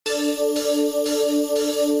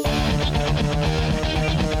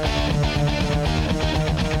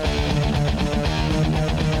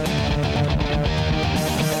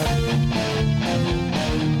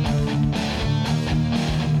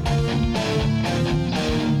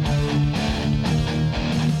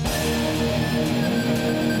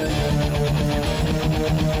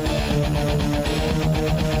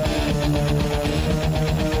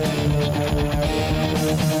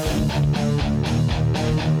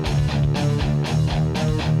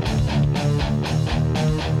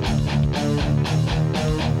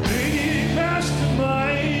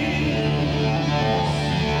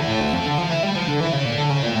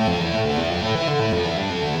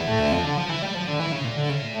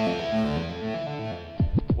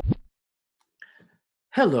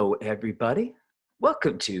Hello, everybody.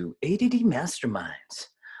 Welcome to ADD Masterminds.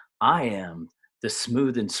 I am the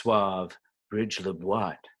smooth and suave Bridge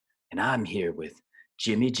LeBois, and I'm here with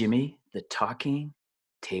Jimmy, the talking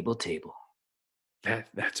table.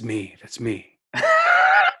 That's me. That's me.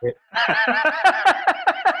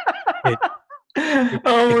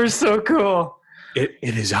 Oh, we're so cool. It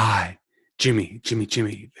is I, Jimmy,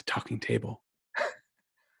 the talking table.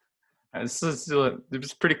 This is, it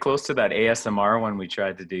was pretty close to that ASMR one we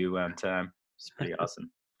tried to do one time. It's pretty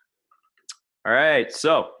awesome. All right,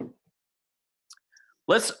 so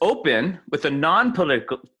let's open with a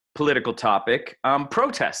non-political topic,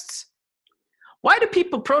 protests. Why do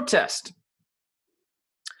people protest?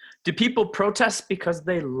 Do people protest because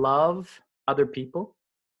they love other people?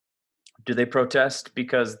 Do they protest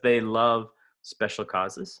because they love special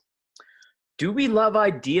causes? Do we love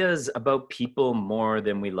ideas about people more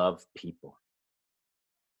than we love people?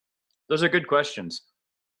 Those are good questions.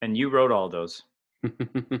 And you wrote all those.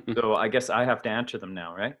 So I guess I have to answer them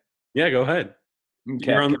now, right? Yeah, go ahead.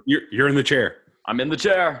 Okay. You're in the chair. I'm in the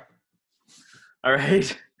chair. All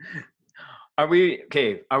right. Are we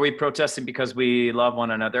protesting because we love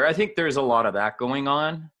one another? I think there's a lot of that going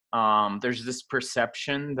on. There's this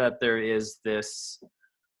perception that there is this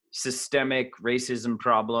systemic racism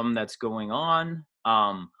problem that's going on.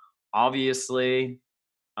 Obviously,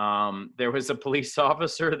 there was a police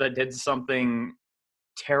officer that did something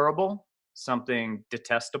terrible, something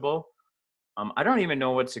detestable. I don't even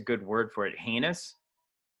know what's a good word for it. Heinous.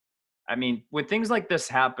 I mean, when things like this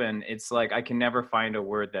happen, it's like I can never find a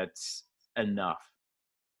word that's enough.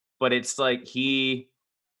 But it's like he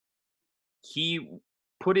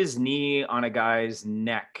put his knee on a guy's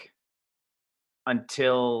neck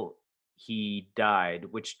until he died,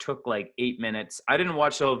 which took like 8 minutes. I didn't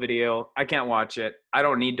watch the whole video. I can't watch it. I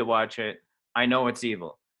don't need to watch it. I know it's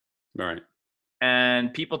evil. All right.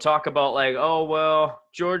 And people talk about like, oh, well,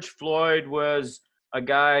 George Floyd was a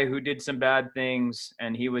guy who did some bad things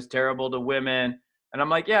and he was terrible to women. And I'm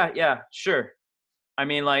like, yeah, sure. I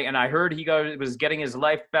mean, like, and I heard he was getting his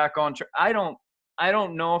life back on track. I don't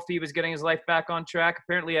know if he was getting his life back on track.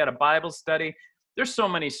 Apparently he had a Bible study. There's so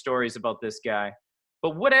many stories about this guy.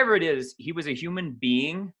 But whatever it is, he was a human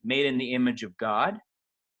being made in the image of God.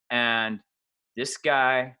 And this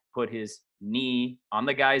guy put his knee on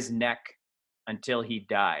the guy's neck until he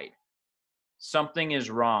died. Something is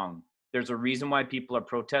wrong. There's a reason why people are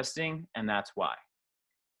protesting, and that's why.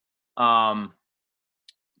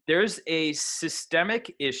 There's a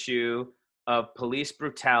systemic issue of police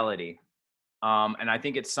brutality. And I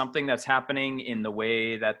think it's something that's happening in the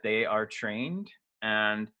way that they are trained,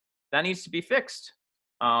 and that needs to be fixed.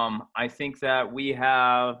 I think that we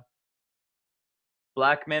have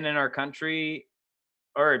Black men in our country,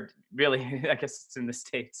 or really, I guess it's in the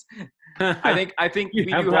States. I think we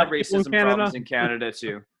do have racism problems in Canada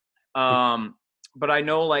too. But I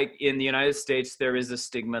know like in the United States, there is a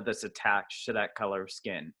stigma that's attached to that color of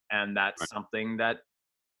skin. And that's something that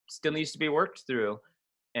still needs to be worked through.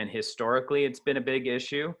 And historically, it's been a big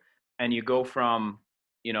issue. And you go from,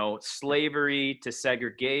 slavery to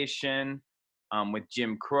segregation, with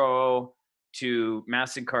Jim Crow, to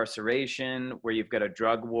mass incarceration, where you've got a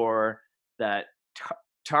drug war that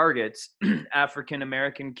targets African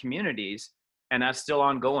American communities, and that's still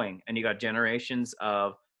ongoing. And you got generations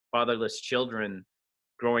of fatherless children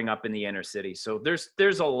growing up in the inner city. So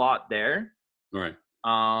there's a lot there. Right.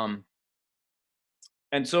 And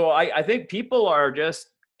so I think people are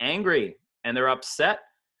just angry and they're upset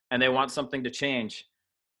and they want something to change.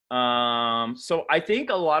 So I think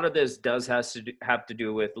a lot of this does have to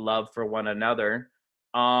do with love for one another.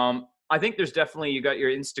 I think there's definitely, you got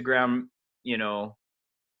your Instagram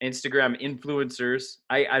influencers.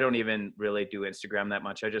 I don't even really do Instagram that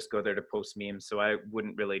much. I just go there to post memes. So I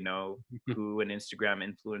wouldn't really know who an Instagram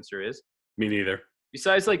influencer is. Me neither.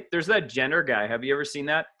 Besides, like, there's that Jenner guy. Have you ever seen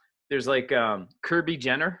that? There's like Kirby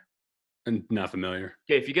Jenner. I'm not familiar.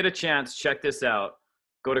 Okay, if you get a chance, check this out.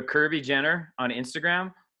 Go to Kirby Jenner on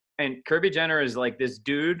Instagram. And Kirby Jenner is like this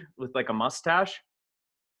dude with like a mustache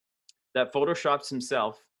that photoshops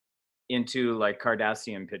himself into like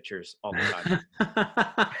Kardashian pictures all the time.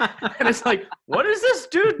 And it's like, what is this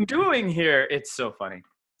dude doing here? It's so funny.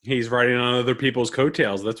 He's riding on other people's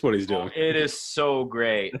coattails. That's what he's doing. It is so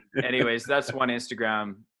great. Anyways, that's one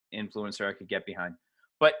Instagram influencer I could get behind.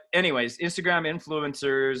 But anyways, Instagram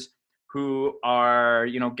influencers who are,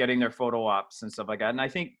 getting their photo ops and stuff like that. And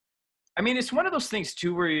I mean, it's one of those things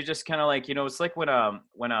too, where you just kind of like, it's like when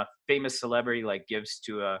a famous celebrity like gives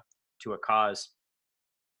to a cause,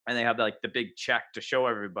 and they have like the big check to show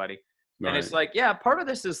everybody. Right. And it's like, yeah, part of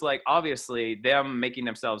this is like obviously them making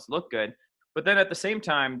themselves look good, but then at the same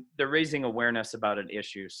time, they're raising awareness about an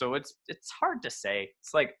issue. So it's hard to say.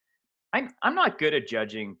 It's like I'm not good at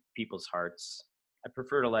judging people's hearts. I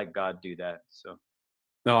prefer to let God do that. So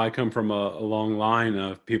No, I come from a long line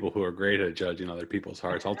of people who are great at judging other people's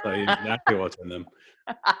hearts. I'll tell you exactly what's in them.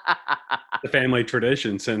 The family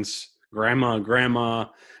tradition since grandpa,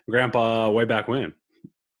 way back when.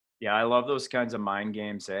 Yeah, I love those kinds of mind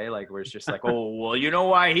games, eh? Like where it's just like, oh, well, you know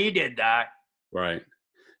why he did that. Right.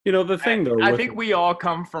 You know, the thing though, I with, think we all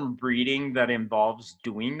come from breeding that involves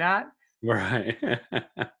doing that. right.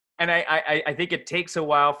 And I think it takes a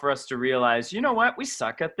while for us to realize, you know what, we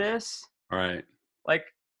suck at this. Right. Like,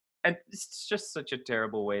 and it's just such a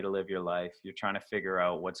terrible way to live your life. You're trying to figure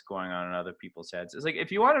out what's going on in other people's heads. It's like,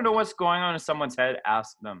 if you want to know what's going on in someone's head,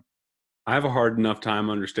 ask them. I have a hard enough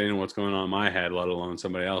time understanding what's going on in my head, let alone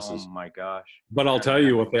somebody Oh else's. my gosh. But I'll tell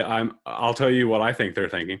you I'll tell you what I think they're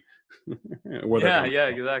thinking. Yeah,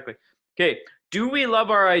 exactly. Okay. Do we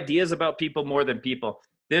love our ideas about people more than people?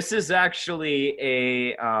 This is actually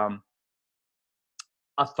a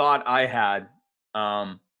thought I had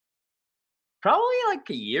probably like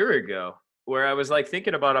a year ago, where I was like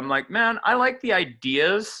thinking about, I'm like, man, I like the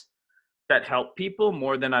ideas that help people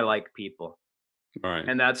more than I like people. Right.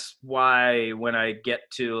 And that's why when I get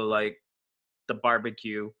to like the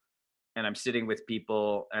barbecue and I'm sitting with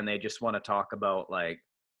people and they just want to talk about like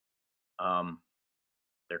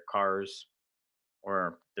their cars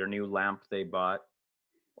or their new lamp they bought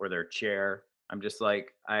or their chair, I'm just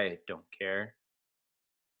like, I don't care.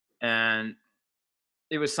 And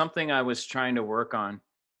it was something I was trying to work on,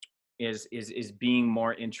 is being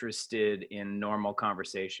more interested in normal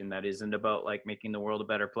conversation that isn't about like making the world a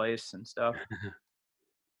better place and stuff.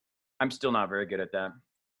 I'm still not very good at that.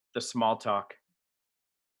 The small talk.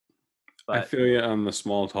 I But feel you on the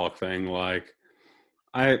small talk thing. Like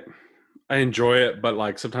I enjoy it, but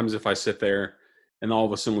like sometimes if I sit there and all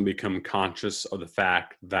of a sudden become conscious of the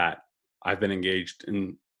fact that I've been engaged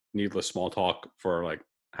in needless small talk for like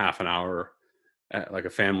half an hour at like a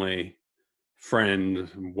family friend,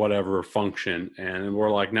 whatever function, and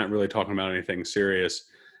we're like not really talking about anything serious.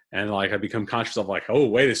 And like I become conscious of like, oh,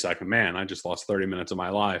 wait a second, man, I just lost 30 minutes of my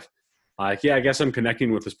life. Like, yeah, I guess I'm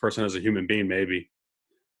connecting with this person as a human being, maybe.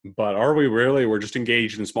 But are we really? We're just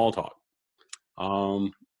engaged in small talk.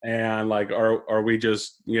 And like are we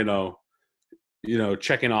just,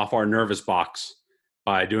 checking off our nervous box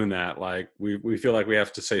by doing that? Like we feel like we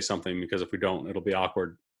have to say something because if we don't, it'll be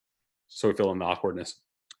awkward. So we feel in the awkwardness.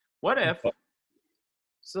 what if,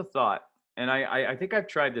 it's a thought, and I think I've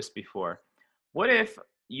tried this before. What if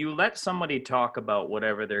you let somebody talk about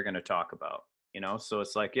whatever they're going to talk about? So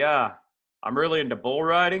it's like, yeah, I'm really into bull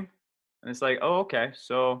riding. And it's like, oh, okay.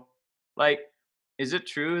 So, like, is it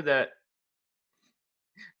true that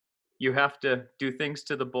you have to do things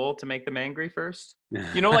to the bull to make them angry first?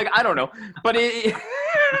 Like, I don't know. But I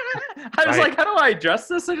was Right. like, how do I address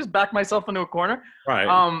this? I just back myself into a corner.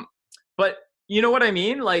 Right. But you know what I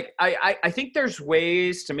mean? Like, I think there's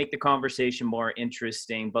ways to make the conversation more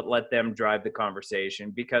interesting, but let them drive the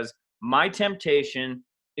conversation, because my temptation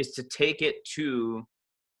is to take it to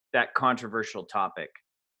that controversial topic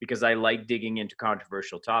because I like digging into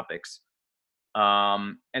controversial topics.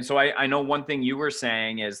 And so I know one thing you were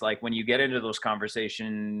saying is like when you get into those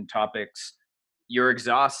conversation topics, you're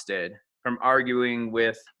exhausted from arguing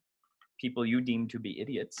with people you deem to be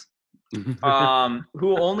idiots,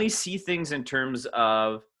 who only see things in terms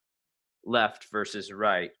of left versus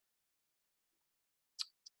right.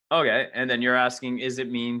 Okay, and then you're asking, is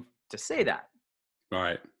it mean to say that? All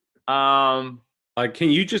right. Um, Like, can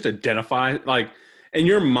you just identify, like, in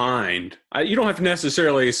your mind, you don't have to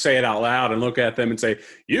necessarily say it out loud and look at them and say,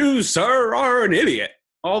 you, sir, are an idiot.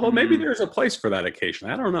 Although maybe there's a place for that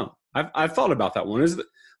occasionally. I don't know. I've thought about that one. Is it,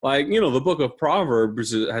 like, the book of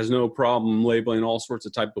Proverbs has no problem labeling all sorts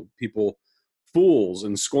of type of people fools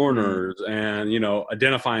and scorners and,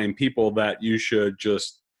 identifying people that you should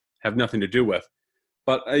just have nothing to do with.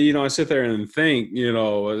 But, I sit there and think,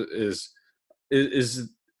 is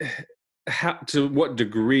how, to what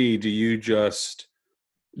degree do you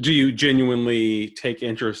genuinely take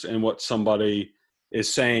interest in what somebody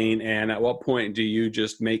is saying, and at what point do you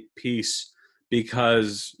just make peace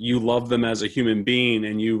because you love them as a human being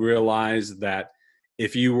and you realize that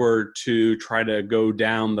if you were to try to go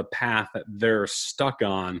down the path that they're stuck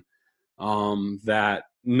on, that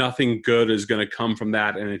nothing good is going to come from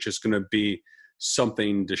that and it's just going to be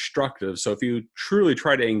something destructive. So if you truly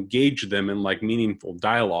try to engage them in like meaningful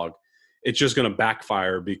dialogue, it's just going to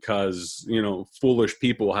backfire because, foolish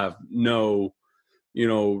people have no,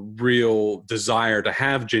 real desire to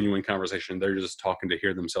have genuine conversation. They're just talking to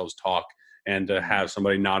hear themselves talk and to Mhm. have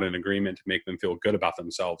somebody not in agreement to make them feel good about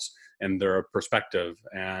themselves and their perspective.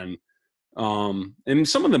 And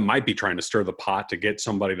some of them might be trying to stir the pot to get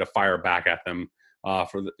somebody to fire back at them,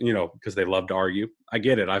 because they love to argue. I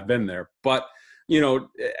get it. I've been there. But,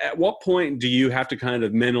 at what point do you have to kind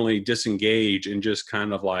of mentally disengage and just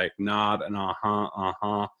kind of like nod and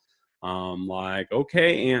uh-huh. Like,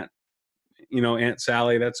 okay, Aunt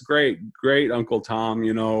Sally, that's great, Uncle Tom,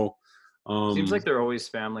 Seems um, like they're always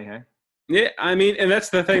family, hey? yeah, I mean, and that's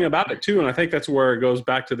the thing about it too. And I think that's where it goes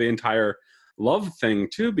back to the entire love thing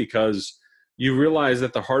too, because you realize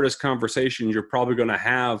that the hardest conversations you're probably going to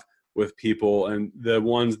have with people, and the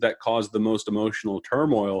ones that cause the most emotional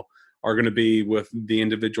turmoil, are going to be with the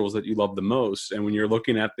individuals that you love the most. And when you're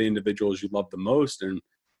looking at the individuals you love the most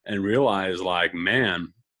and realize like,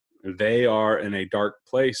 man, they are in a dark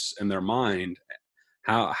place in their mind,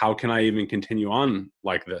 how can I even continue on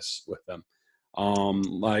like this with them?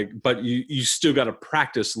 But you still got to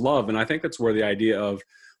practice love. And I think that's where the idea of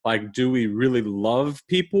like, do we really love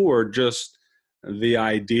people, or just the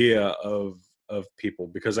idea of people?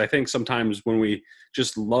 Because I think sometimes when we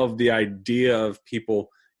just love the idea of people,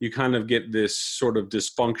 you kind of get this sort of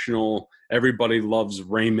dysfunctional, everybody loves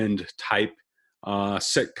Raymond type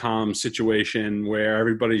sitcom situation where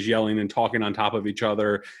everybody's yelling and talking on top of each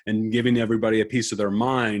other and giving everybody a piece of their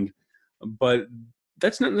mind. But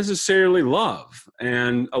that's not necessarily love.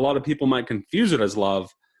 And a lot of people might confuse it as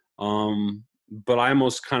love. But I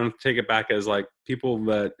almost kind of take it back as like people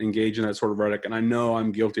that engage in that sort of rhetoric. And I know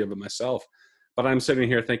I'm guilty of it myself, but I'm sitting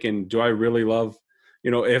here thinking, do I really love,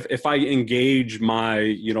 if I engage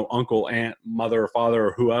my, uncle, aunt, mother, or father,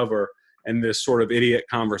 or whoever in this sort of idiot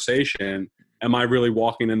conversation, am I really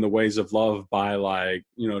walking in the ways of love by like,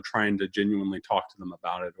 trying to genuinely talk to them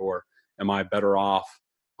about it? Or am I better off,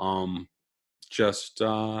 just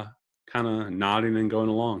kind of nodding and going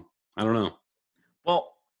along? I don't know.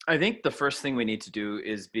 Well, I think the first thing we need to do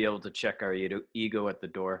is be able to check our ego at the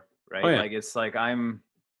door, Oh right? yeah, Like it's like I'm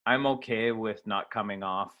okay with not coming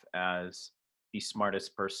off as the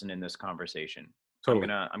smartest person in this conversation. totally.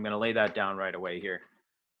 I'm gonna lay that down right away here.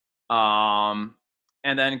 Um,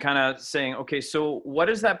 and then kind of saying, okay, so what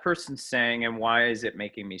is that person saying, and why is it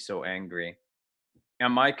making me so angry?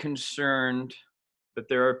 Am I concerned that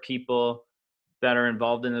there are people that are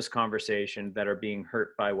involved in this conversation that are being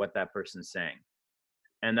hurt by what that person's saying?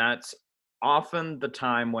 And that's often the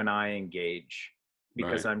time when I engage,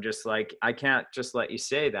 because Right. I'm just like, I can't just let you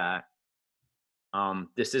say that.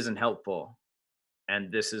 This isn't helpful,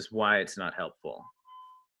 and this is why it's not helpful.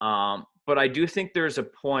 But I do think there's a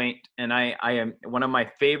point, and I am one of my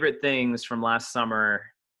favorite things from last summer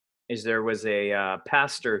is there was a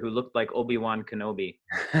pastor who looked like Obi-Wan Kenobi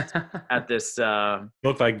at this.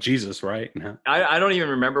 Look like Jesus, right? I don't even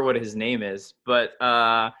remember what his name is, but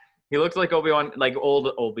he looked like Obi-Wan, like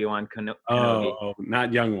old Obi-Wan Kenobi. Oh,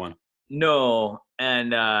 not young one. No,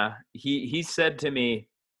 and he said to me,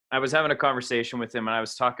 I was having a conversation with him, and I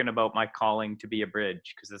was talking about my calling to be a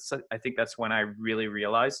bridge, because I think that's when I really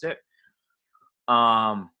realized it.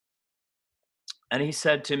 Um, and he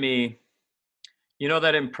said to me, you know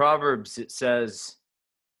that in Proverbs it says,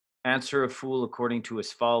 "Answer a fool according to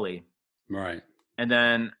his folly," Right. and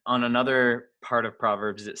then on another part of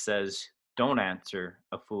Proverbs it says, "Don't answer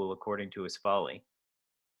a fool according to his folly."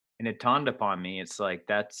 And it dawned upon me, it's like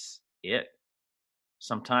that's it.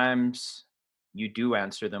 Sometimes you do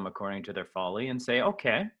answer them according to their folly and say,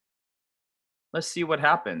 okay, let's see what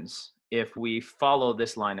happens if we follow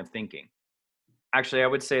this line of thinking. Actually, I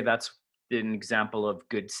would say that's an example of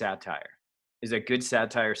good satire. Is that good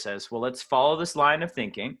satire says, well, let's follow this line of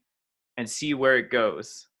thinking and see where it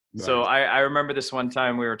goes. So Right. I remember this one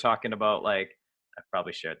time we were talking about, like, I've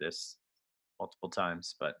probably shared this multiple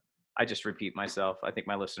times, but I just repeat myself. I think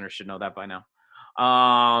my listeners should know that by now.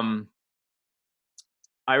 Um,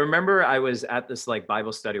 I remember I was at this like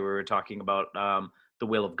Bible study where we were talking about the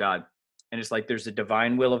will of God. And it's like there's a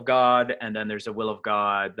divine will of God, and then there's a will of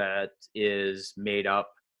God that is made up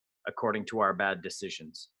according to our bad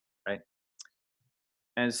decisions, right?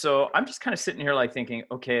 And so I'm just kind of sitting here like thinking,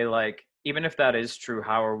 okay, like even if that is true,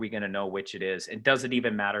 how are we going to know which it is? And does it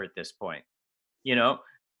even matter at this point? You know?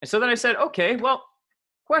 And so then I said, okay, well,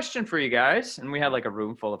 question for you guys. And we had like a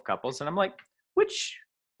room full of couples, and I'm like,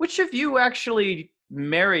 which of you actually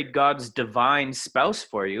married God's divine spouse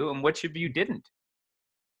for you, and which of you didn't?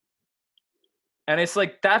 And it's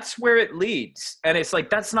like that's where it leads. And it's like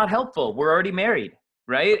that's not helpful. We're already married,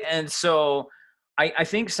 right? And so I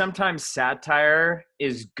think sometimes satire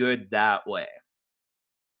is good that way.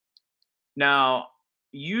 Now,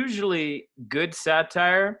 usually good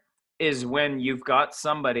satire is when you've got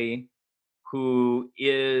somebody who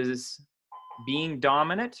is being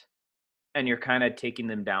dominant, and you're kind of taking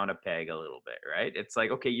them down a peg a little bit, right? It's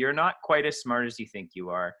like, okay, you're not quite as smart as you think you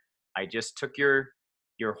are. I just took your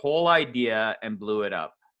whole idea and blew it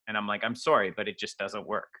up. And I'm like, I'm sorry, but it just doesn't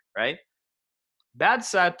work, right? Bad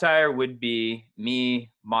satire would be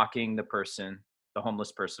me mocking the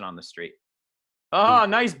homeless person on the street. Oh,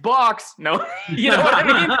 nice box. No, you know what I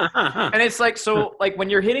mean? And it's like, so like when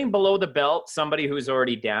you're hitting below the belt, somebody who's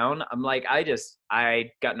already down, I'm like,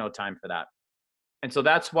 I got no time for that. And so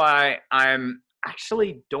that's why I'm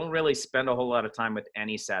actually don't really spend a whole lot of time with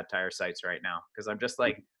any satire sites right now. Cause I'm just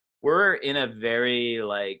like, we're in a very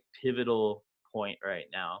like pivotal point right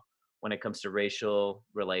now when it comes to racial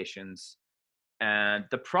relations. And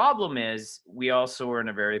the problem is we also are in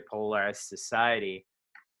a very polarized society.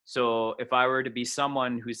 So if I were to be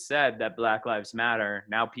someone who said that Black Lives Matter,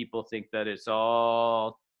 now people think that it's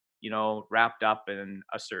all, wrapped up in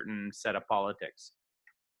a certain set of politics.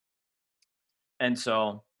 And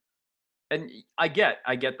so, and I get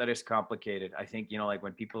that it's complicated. I think, like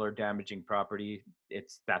when people are damaging property,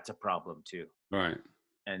 that's a problem too. Right.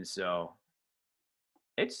 And so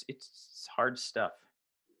it's hard stuff.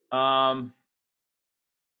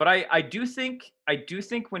 But I do think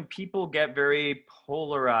when people get very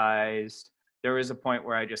polarized, there is a point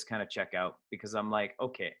where I just kind of check out, because I'm like,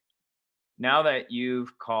 okay, now that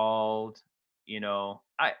you've called,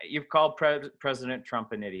 President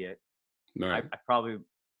Trump an idiot. Right. I probably,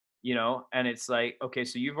 and it's like, okay,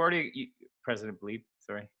 so you've already President Bleep,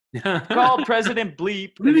 sorry, called President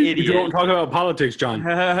Bleep an idiot. You don't talk about politics, John.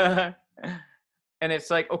 And it's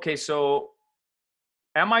like, okay, so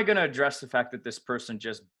am I going to address the fact that this person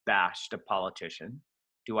just bashed a politician?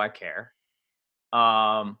 Do I care?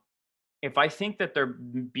 If I think that they're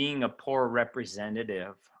being a poor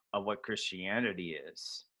representative of what Christianity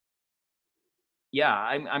is, yeah,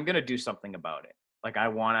 I'm going to do something about it. Like, I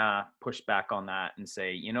want to push back on that and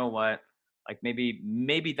say, you know what? Like,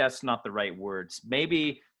 maybe that's not the right words.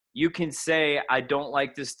 Maybe you can say, I don't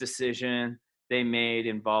like this decision they made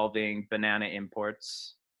involving banana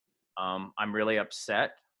imports. I'm really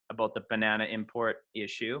upset about the banana import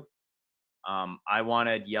issue. I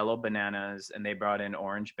wanted yellow bananas and they brought in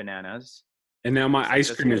orange bananas. And now my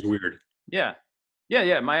ice cream is weird. Yeah.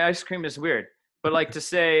 My ice cream is weird. But like to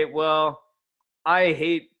say, well, I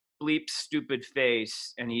hate Bleep's stupid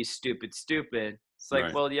face and he's stupid. It's like,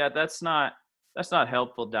 right. Well, yeah, that's not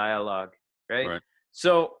helpful dialogue. Right.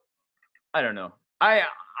 So I don't know. I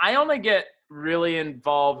only get really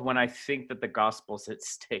involved when I think that the gospel's at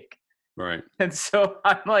stake. Right. And so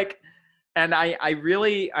I'm like, and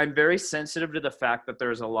I'm very sensitive to the fact that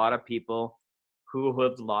there's a lot of people who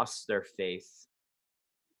have lost their faith.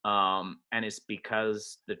 And it's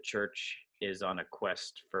because the church is on a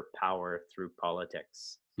quest for power through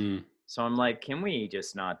politics. So I'm like, can we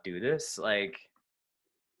just not do this? Like,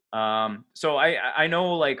 so I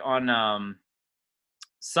know, like on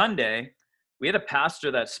Sunday, we had a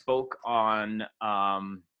pastor that spoke on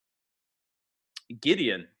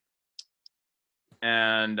Gideon.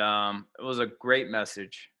 And it was a great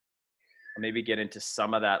message. I'll maybe get into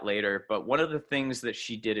some of that later. But one of the things that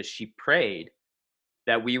she did is she prayed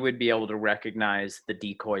that we would be able to recognize the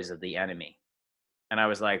decoys of the enemy. And I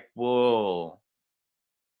was like, whoa,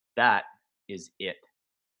 that is it.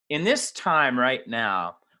 In this time right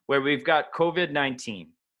now, where we've got COVID-19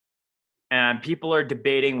 and people are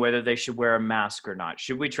debating whether they should wear a mask or not.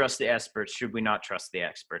 Should we trust the experts? Should we not trust the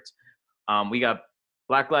experts? We got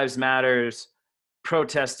Black Lives Matters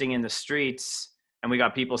protesting in the streets, and we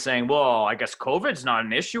got people saying, well, I guess COVID's not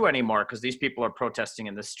an issue anymore because these people are protesting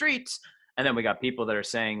in the streets. And then we got people that are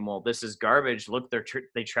saying, well, this is garbage. Look,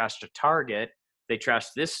 they trashed a Target. They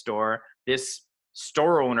trashed this store. This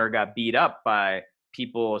store owner got beat up by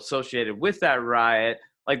people associated with that riot.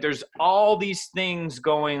 Like, there's all these things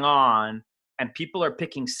going on and people are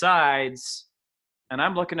picking sides. And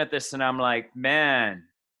I'm looking at this and I'm like, man,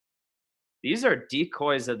 these are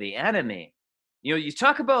decoys of the enemy. You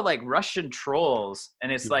talk about like Russian trolls,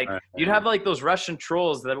 and it's like you'd have like those Russian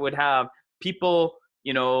trolls that would have people,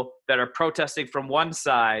 that are protesting from one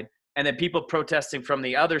side and then people protesting from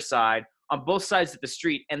the other side on both sides of the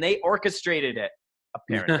street, and they orchestrated it,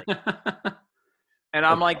 apparently. And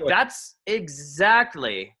I'm like, that's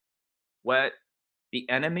exactly what the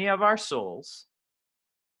enemy of our souls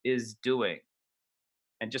is doing.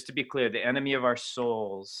 And just to be clear, the enemy of our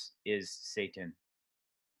souls is Satan.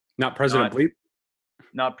 Not President Bleep?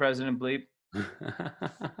 Not President Bleep.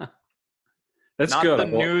 That's not good. The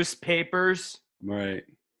newspapers. Right.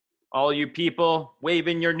 All you people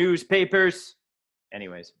waving your newspapers.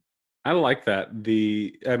 Anyways. I like that.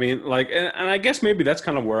 And I guess maybe that's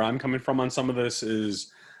kind of where I'm coming from on some of this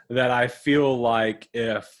is that I feel like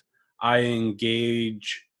if I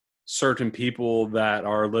engage certain people that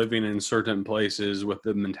are living in certain places with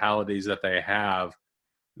the mentalities that they have,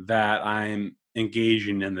 that I'm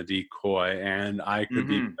engaging in the decoy, and I could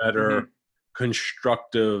be Mm-hmm. better Mm-hmm.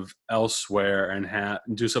 constructive elsewhere and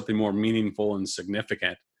do something more meaningful and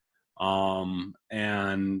significant.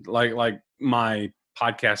 And like my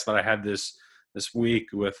podcast that I had this week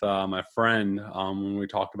with my friend, when we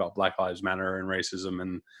talked about Black Lives Matter and racism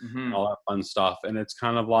and Mm-hmm. all that fun stuff. And it's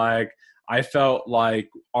kind of like, I felt like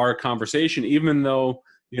our conversation, even though,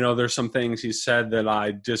 there's some things he said that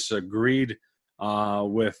I disagreed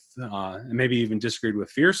with, and maybe even disagreed with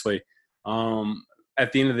fiercely.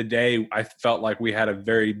 At the end of the day, I felt like we had a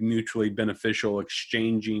very mutually beneficial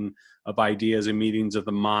exchanging of ideas and meetings of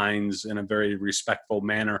the minds in a very respectful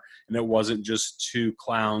manner. And it wasn't just two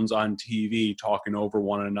clowns on TV talking over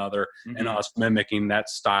one another and Mm-hmm. us mimicking that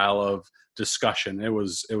style of discussion. It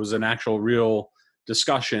was an actual real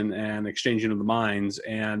discussion and exchanging of the minds,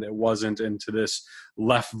 and it wasn't into this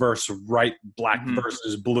left versus right, black Mm-hmm.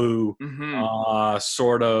 versus blue Mm-hmm.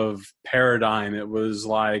 sort of paradigm. It was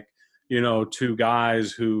like, two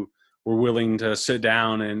guys who were willing to sit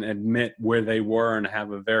down and admit where they were and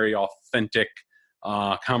have a very authentic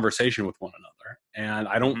conversation with one another. And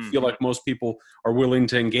I don't feel Mm-hmm. like most people are willing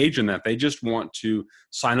to engage in that. They just want to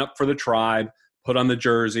sign up for the tribe, put on the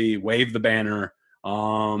jersey, wave the banner,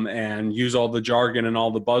 and use all the jargon and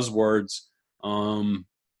all the buzzwords. And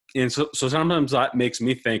so sometimes that makes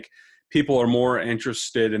me think people are more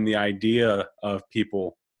interested in the idea of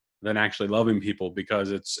people than actually loving people,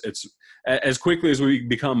 because it's as quickly as we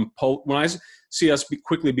become when I see us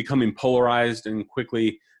quickly becoming polarized and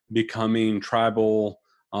quickly becoming tribal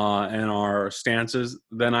in our stances,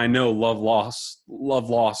 then I know love lost,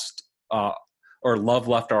 or love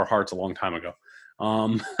left our hearts a long time ago.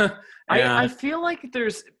 I And feel like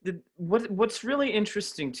there's what's really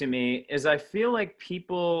interesting to me is I feel like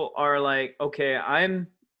people are like, okay,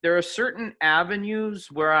 there are certain avenues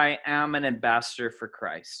where I am an ambassador for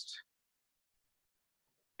Christ.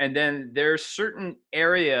 And then there's certain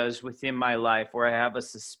areas within my life where I have a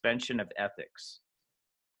suspension of ethics.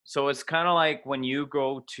 So it's kind of like when you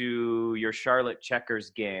go to your Charlotte Checkers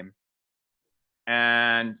game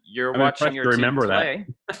and you're I'm watching impressed your to team remember play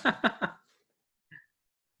that.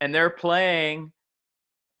 and they're playing,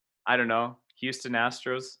 I don't know, Houston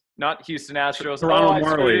Astros, not Houston Astros. Oh, Toronto I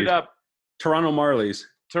screwed it Marlies. up. Toronto Marlies.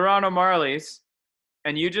 Toronto Marlies.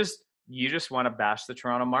 And you just want to bash the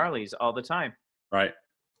Toronto Marlies all the time. Right.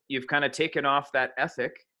 You've kind of taken off that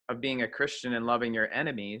ethic of being a Christian and loving your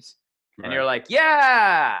enemies. And Right. you're like,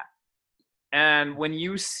 yeah. And when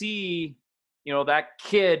you see, that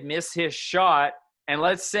kid miss his shot, and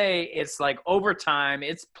let's say it's like overtime,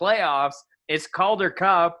 it's playoffs, it's Calder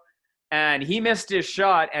Cup, and he missed his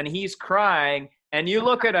shot and he's crying, and you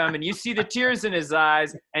look at him and you see the tears in his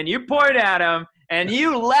eyes and you point at him and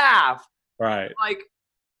you laugh. Right. Like,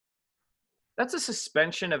 that's a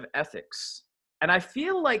suspension of ethics. And I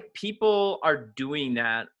feel like people are doing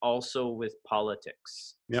that also with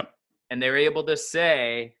politics. Yep. And they're able to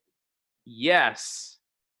say, yes,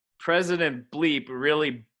 President Bleep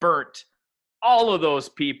really burnt all of those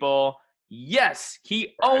people. Yes,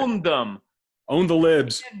 he owned them. Own the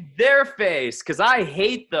libs. In their face, because I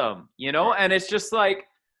hate them, And it's just like,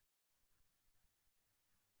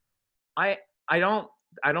 I don't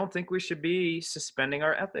think we should be suspending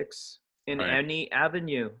our ethics in any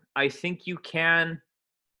avenue. I think you can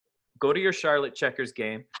go to your Charlotte Checkers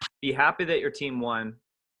game, be happy that your team won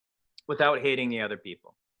without hating the other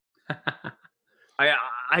people.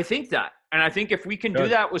 I think that. And I think if we can do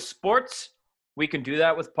that with sports, we can do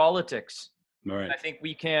that with politics. Right. I think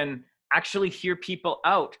we can actually hear people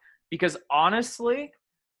out, because honestly,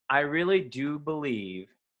 I really do believe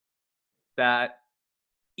that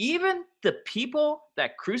even the people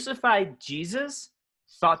that crucified Jesus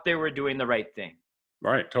thought they were doing the right thing.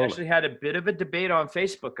 Right, totally. I actually had a bit of a debate on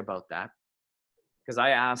Facebook about that, because I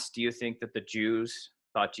asked, do you think that the Jews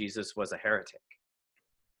thought Jesus was a heretic?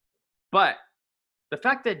 But the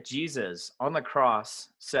fact that Jesus on the cross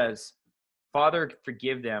says, Father,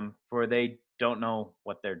 forgive them, for they don't know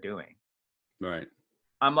what they're doing. Right.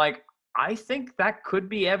 I'm like, I think that could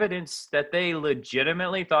be evidence that they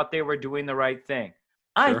legitimately thought they were doing the right thing.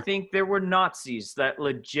 Sure. I think there were Nazis that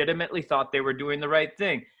legitimately thought they were doing the right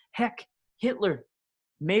thing. Heck, Hitler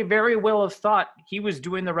may very well have thought he was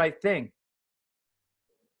doing the right thing.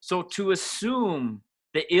 So to assume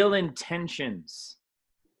the ill intentions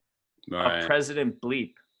of President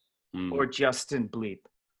Bleep or Justin Bleep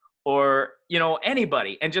or,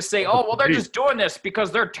 anybody, and just say, oh, well, they're just doing this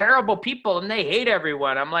because they're terrible people and they hate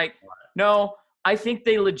everyone. I'm like, no, I think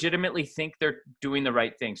they legitimately think they're doing the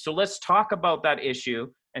right thing. So let's talk about that issue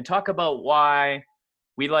and talk about why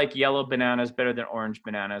we like yellow bananas better than orange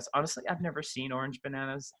bananas. Honestly, I've never seen orange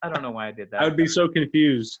bananas. I don't know why I did I that. would be so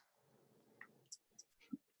confused.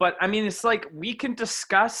 But I mean, it's like we can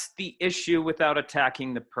discuss the issue without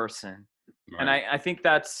attacking the person. And Right. I think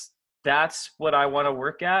that's what I want to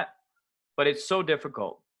work at. But it's so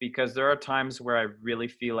difficult because there are times where I really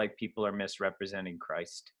feel like people are misrepresenting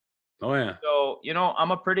Christ. Oh yeah. So,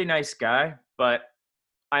 I'm a pretty nice guy, but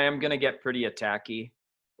I am going to get pretty attacky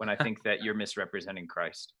when I think that you're misrepresenting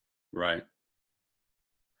Christ. Right.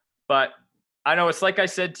 But I know it's like I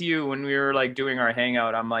said to you when we were like doing our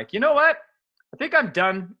hangout, I'm like, you know what? I think I'm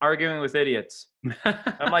done arguing with idiots.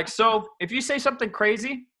 I'm like, so if you say something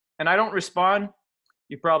crazy and I don't respond,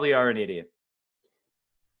 you probably are an idiot.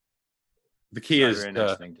 The key is Very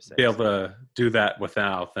nice to thing to say. be able to do that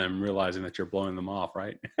without them realizing that you're blowing them off,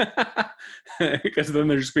 right? Because then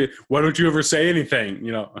they're just be, why don't you ever say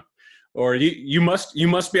anything, Or you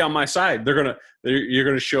must be on my side. You're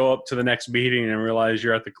gonna show up to the next meeting and realize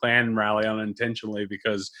you're at the Klan rally unintentionally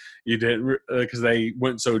because you didn't because they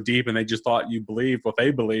went so deep and they just thought you believed what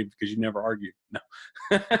they believed because you never argued. No.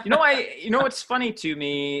 What's funny to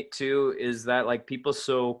me too is that like people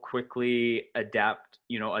so quickly adopt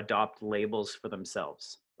labels for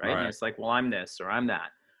themselves, right? Right. And it's like, well, I'm this or I'm that,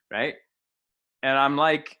 right? And I'm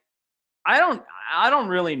like, I don't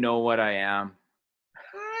really know what I am.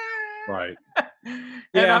 Right. And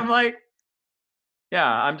Yeah. I'm like, yeah,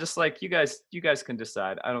 I'm just like, you guys can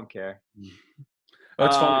decide. I don't care.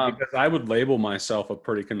 It's funny because I would label myself a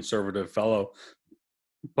pretty conservative fellow,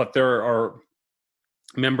 but there are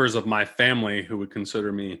members of my family who would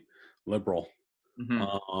consider me liberal.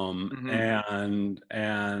 Mm-hmm.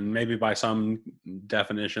 And maybe by some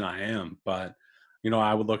definition I am, but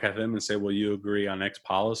I would look at them and say, well, you agree on X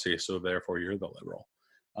policy, so therefore you're the liberal.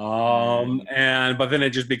 But then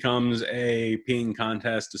it just becomes a peeing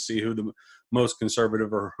contest to see who the most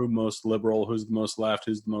conservative or who most liberal, who's the most left,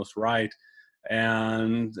 who's the most right.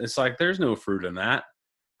 And it's like, there's no fruit in that.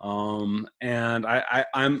 And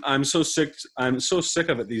I'm so sick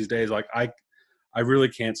of it these days. Like I really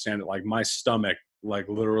can't stand it. Like my stomach like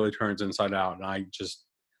literally turns inside out and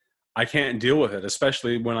I can't deal with it,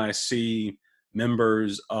 especially when I see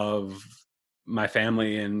members of my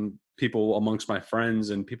family and people amongst my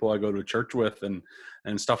friends and people I go to church with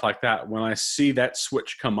and stuff like that. When I see that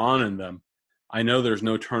switch come on in them, I know there's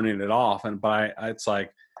no turning it off. But it's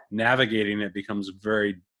like navigating it becomes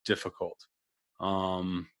very difficult.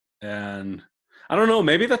 And I don't know,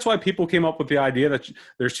 maybe that's why people came up with the idea that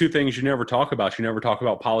there's two things you never talk about. You never talk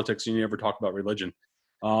about politics and you never talk about religion.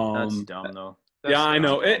 That's dumb though. That's I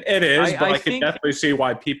know it is, but I can think definitely see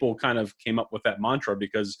why people kind of came up with that mantra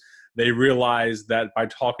because they realize that by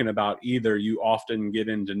talking about either, you often get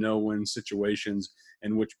into no-win situations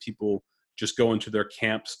in which people just go into their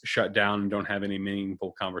camps, shut down, and don't have any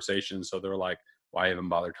meaningful conversations. So they're like, why even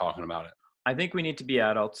bother talking about it? I think we need to be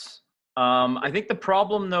adults. I think the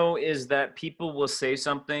problem though is that people will say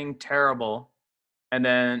something terrible and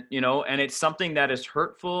then, and it's something that is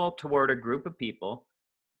hurtful toward a group of people.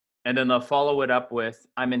 And then they'll follow it up with,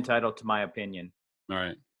 I'm entitled to my opinion. All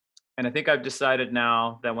right. And I think I've decided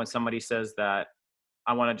now that when somebody says that,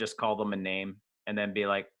 I want to just call them a name and then be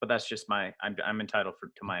like, but that's just I'm entitled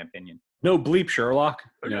to my opinion. No bleep Sherlock.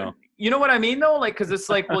 You know what I mean though? Like, cause it's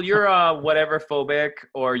like, well, you're a whatever phobic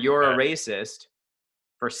or you're a racist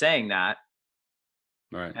for saying that.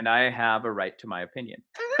 Right. And I have a right to my opinion.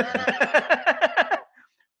 Freaking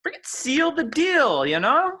seal the deal,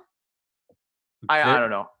 I don't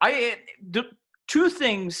know. The two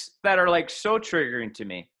things that are like so triggering to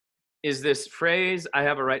me is this phrase, I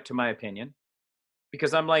have a right to my opinion,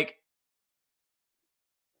 because I'm like,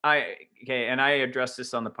 and I addressed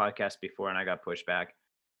this on the podcast before and I got pushed back.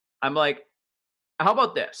 I'm like, how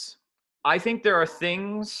about this? I think there are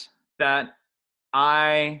things that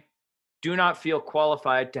I do not feel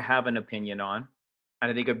qualified to have an opinion on. And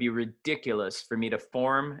I think it'd be ridiculous for me to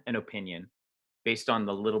form an opinion based on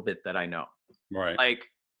the little bit that I know. Right. Like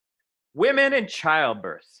women in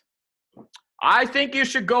childbirth. I think you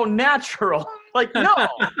should go natural. Like,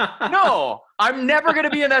 no, I'm never going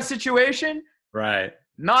to be in that situation. Right.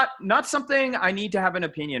 Not something I need to have an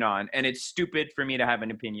opinion on. And it's stupid for me to have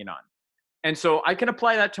an opinion on. And so I can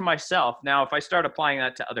apply that to myself. Now, if I start applying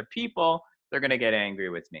that to other people, they're going to get angry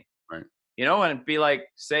with me. Right. And be like,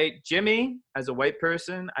 say, Jimmy, as a white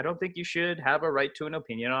person, I don't think you should have a right to an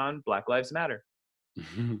opinion on Black Lives Matter.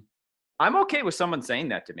 I'm okay with someone saying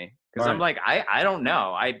that to me because I'm like, I don't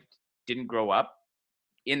know. I didn't grow up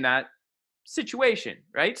in that situation,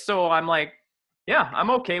 right? So I'm like, Yeah, I'm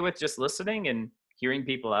okay with just listening and hearing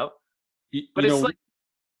people out. But You it's know, like,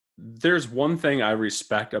 there's one thing I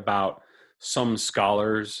respect about some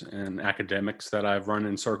scholars and academics that I've run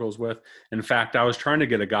in circles with. In fact, I was trying to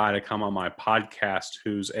get a guy to come on my podcast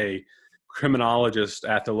who's a criminologist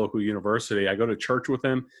at the local university. I go to church with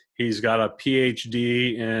him. He's got a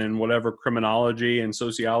PhD in whatever criminology and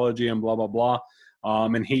sociology and blah, blah, blah.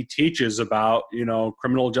 And he teaches about,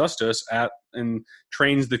 criminal justice and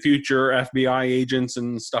trains the future FBI agents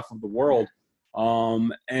and stuff of the world.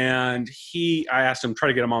 And I asked him, try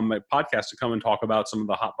to get him on my podcast to come and talk about some of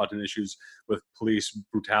the hot button issues with police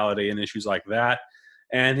brutality and issues like that.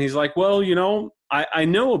 And he's like, well, I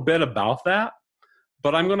know a bit about that,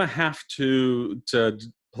 but I'm going to have to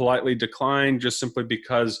politely decline just simply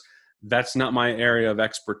because that's not my area of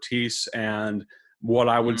expertise. And what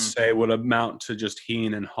I would say would amount to just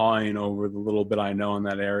heeing and hawing over the little bit I know in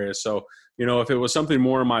that area. So, if it was something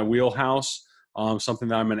more in my wheelhouse, something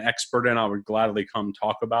that I'm an expert in, I would gladly come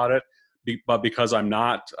talk about it. But because I'm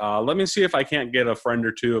not, let me see if I can't get a friend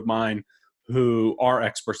or two of mine who are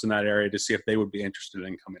experts in that area to see if they would be interested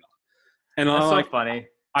in coming on. And that's so funny.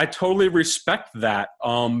 I totally respect that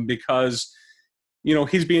because,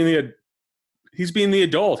 he's being the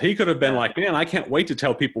adult. He could have been like, man, I can't wait to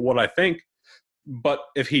tell people what I think. But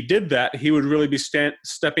if he did that, he would really be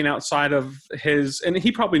stepping outside of and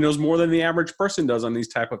he probably knows more than the average person does on these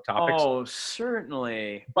type of topics. Oh,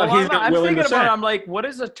 certainly. But he's not I'm willing thinking to say. about it, I'm like, what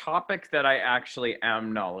is a topic that I actually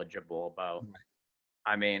am knowledgeable about?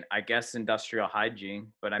 I mean, I guess industrial hygiene,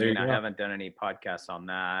 but I haven't done any podcasts on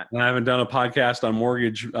that. I haven't done a podcast on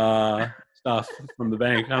mortgage stuff from the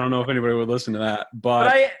bank. I don't know if anybody would listen to that,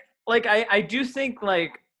 but I do think,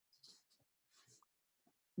 like,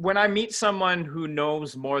 when I meet someone who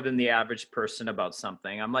knows more than the average person about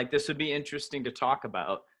something, I'm like, this would be interesting to talk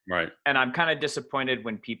about. Right. And I'm kind of disappointed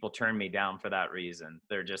when people turn me down for that reason.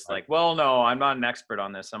 They're just like, well, no, I'm not an expert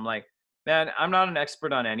on this. I'm like, man, I'm not an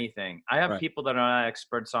expert on anything. I have people that are not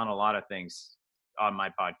experts on a lot of things on my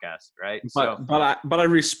podcast, right? But I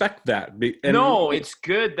respect that. It's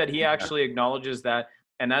good that he actually acknowledges that.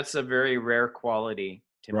 And that's a very rare quality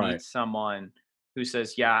to meet someone who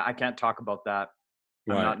says, yeah, I can't talk about that.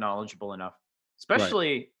 I'm not knowledgeable enough,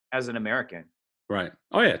 especially as an American. Right.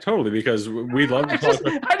 Oh yeah, totally. Because we love to talk.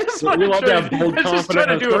 We love to have bold,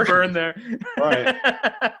 confident assertions. Do a burn there.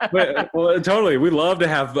 Right. Well, totally. We love to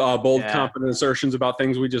have bold, confident assertions about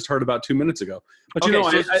things we just heard about 2 minutes ago. But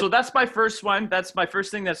so that's my first one. That's my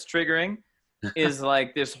first thing that's triggering, is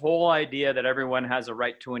like this whole idea that everyone has a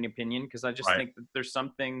right to an opinion. Because I just think that there's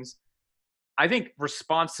some things. I think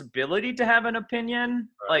responsibility to have an opinion,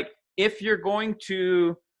 like. If you're going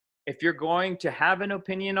to have an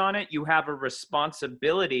opinion on it, you have a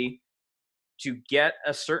responsibility to get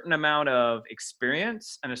a certain amount of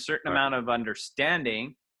experience and a certain amount of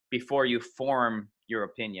understanding before you form your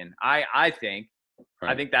opinion. I think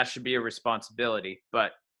that should be a responsibility,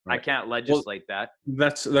 but I can't legislate that.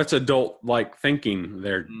 That's adult like thinking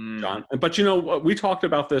there, John. But we talked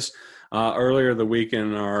about this earlier the week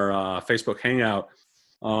in our Facebook Hangout.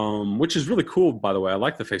 Which is really cool, by the way. I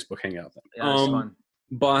like the Facebook Hangout thing. Yeah, it's fun.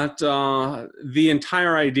 But the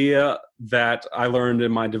entire idea that I learned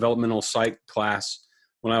in my developmental psych class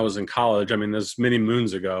when I was in college, I mean, this many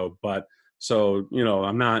moons ago, but so,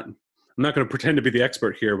 I'm not going to pretend to be the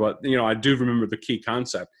expert here, but, I do remember the key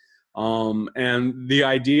concept. And the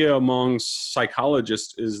idea among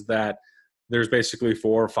psychologists is that there's basically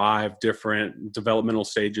 4 or 5 different developmental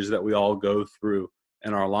stages that we all go through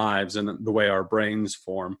in our lives and the way our brains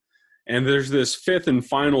form. And there's this 5th and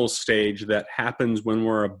final stage that happens when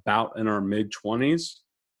we're about in our mid-20s,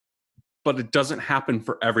 but it doesn't happen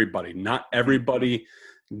for everybody. Not everybody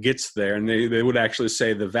gets there. And they would actually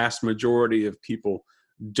say the vast majority of people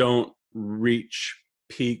don't reach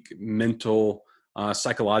peak mental,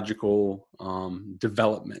 psychological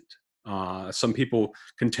development. Some people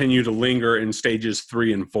continue to linger in stages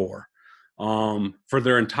 3 and 4 for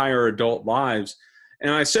their entire adult lives. And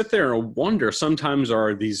I sit there and wonder, sometimes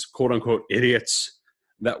are these quote unquote idiots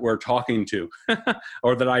that we're talking to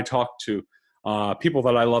or that I talk to, people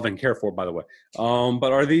that I love and care for, by the way.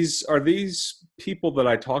 But are these people that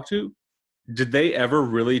I talk to, did they ever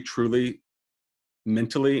really, truly,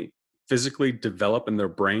 mentally, physically develop in their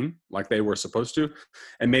brain like they were supposed to?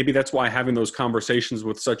 And maybe that's why having those conversations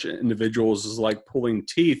with such individuals is like pulling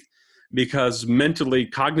teeth, because mentally,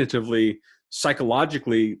 cognitively,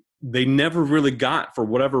 psychologically, they never really got, for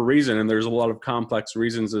whatever reason, and there's a lot of complex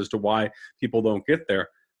reasons as to why people don't get there,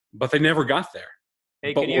 but they never got there.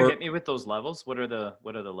 Hey, can you hit me with those levels? What are the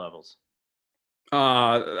levels?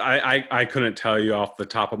 I couldn't tell you off the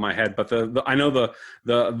top of my head, but I know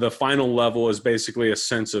the final level is basically a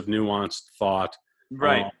sense of nuanced thought,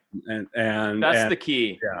 Right. um, and That's the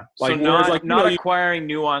key. yeah, So like whereas like not acquiring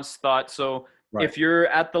nuanced thought. So right. if you're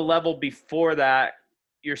at the level before that,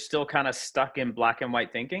 you're still kind of stuck in black and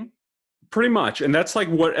white thinking. Pretty much, and that's like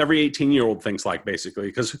what every 18-year-old thinks like, basically,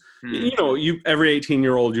 because Hmm. every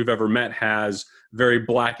 18-year-old you've ever met has very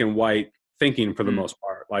black and white thinking for the most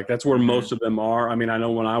part. Like that's where Mm-hmm. most of them are. I mean, I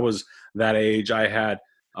know when I was that age, I had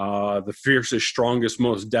the fiercest, strongest,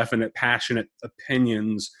 most definite, passionate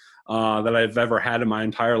opinions that I've ever had in my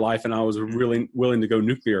entire life, and I was really willing to go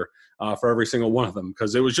nuclear for every single one of them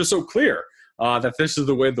because it was just so clear that this is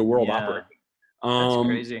the way the world Yeah, operates. that's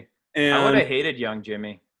crazy. I would And have hated young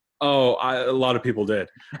Jimmy. oh, a lot of people did.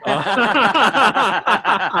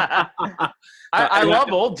 I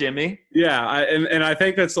love old Jimmy. Yeah, and I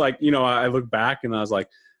think that's like, I look back and I was like,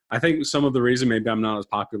 I think some of the reason maybe I'm not as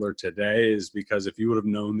popular today is because if you would have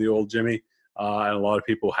known the old Jimmy, and a lot of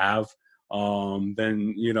people have,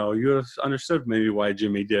 then you would have understood maybe why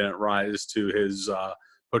Jimmy didn't rise to his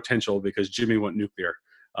potential, because Jimmy went nuclear.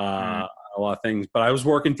 Mm. A lot of things, but I was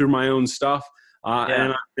working through my own stuff.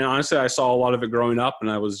 Yeah. And honestly, I saw a lot of it growing up, and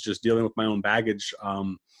I was just dealing with my own baggage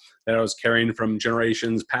that I was carrying from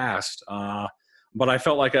generations past. But I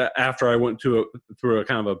felt like after I went through a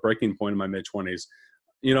kind of a breaking point in my mid-20s,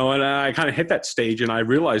 and I kind of hit that stage, and I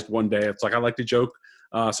realized one day, it's like I like to joke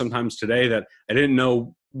sometimes today that I didn't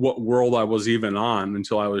know what world I was even on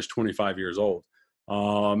until I was 25 years old.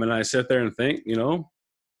 And I sit there and think,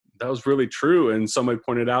 that was really true. And somebody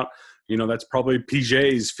pointed out, that's probably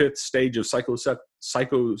PJ's fifth stage of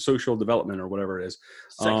psychosocial development or whatever it is.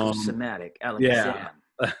 Psychosomatic. Yeah.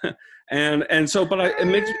 Alakazam. and so, but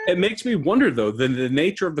it makes me wonder though, the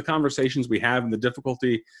nature of the conversations we have and the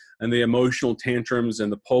difficulty and the emotional tantrums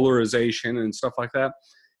and the polarization and stuff like that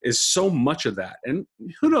is so much of that. And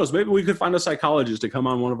who knows, maybe we could find a psychologist to come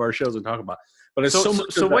on one of our shows and talk about it. But it's so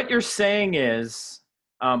much. So what you're saying is,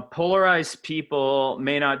 polarized people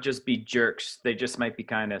may not just be jerks; they just might be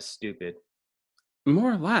kind of stupid.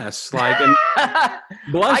 More or less, like, and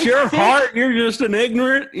bless your heart, you're just an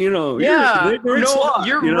ignorant, Yeah, you're an ignorant slut,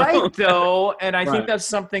 you're right though, and I think Right. that's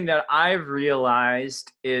something that I've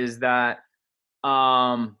realized is that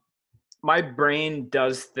my brain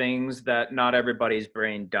does things that not everybody's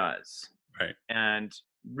brain does. Right. And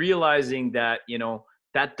realizing that,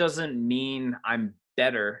 that doesn't mean I'm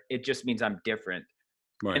better. It just means I'm different.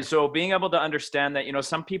 Right. And so being able to understand that,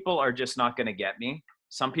 some people are just not going to get me.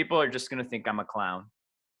 Some people are just going to think I'm a clown.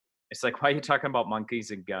 It's like, why are you talking about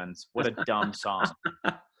monkeys and guns? What a dumb song.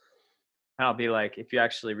 And I'll be like, if you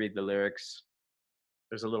actually read the lyrics,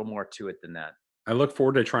 there's a little more to it than that. I look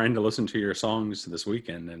forward to trying to listen to your songs this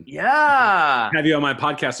weekend and have you on my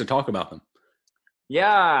podcast to talk about them.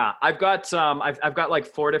 Yeah, I've got I've got like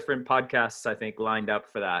 4 different podcasts I think lined up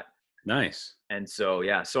for that. Nice. And so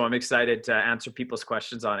so I'm excited to answer people's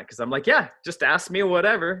questions on it, because I'm like, yeah, just ask me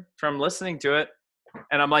whatever from listening to it.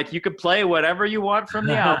 And I'm like, you could play whatever you want from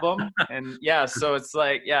the album. And yeah, so it's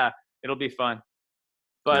like, yeah, it'll be fun.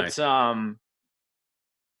 But nice.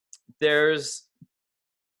 There's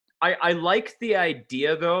I like the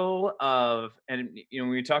idea though of, and when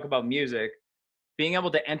we talk about music, being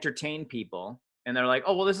able to entertain people, and they're like,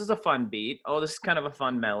 oh, well, this is a fun beat. Oh, this is kind of a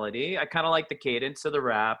fun melody. I kind of like the cadence of the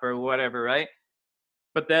rap or whatever, right?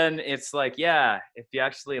 But then it's like, yeah, if you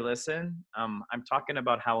actually listen, I'm talking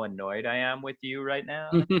about how annoyed I am with you right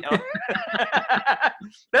now.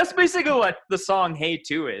 That's basically what the song Hey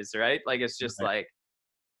 2 is, right? Like, it's just like,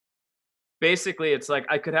 basically, it's like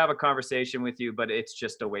I could have a conversation with you, but it's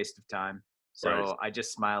just a waste of time. So I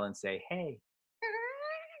just smile and say, hey.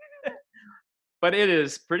 But it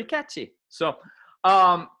is pretty catchy. So,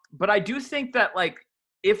 but I do think that, like,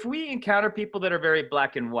 if we encounter people that are very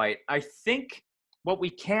black and white, I think what we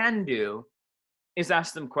can do is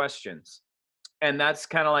ask them questions. And that's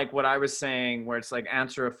kind of like what I was saying, where it's like,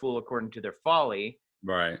 answer a fool according to their folly.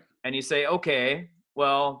 Right. And you say, okay,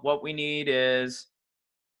 well, what we need is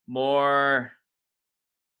more,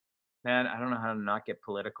 man, I don't know how to not get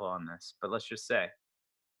political on this, but let's just say,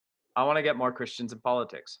 I want to get more Christians in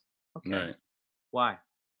politics. Okay. Right. Why?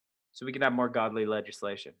 So we can have more godly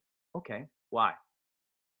legislation. Okay. Why?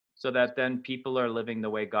 So that then people are living the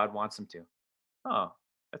way God wants them to. Oh,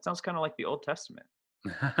 that sounds kind of like the Old Testament.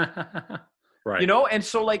 Right. And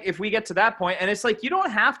so, like, if we get to that point, and it's like, you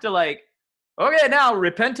don't have to, like, okay, now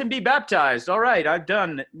repent and be baptized. All right, I've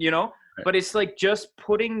done, Right. But it's like just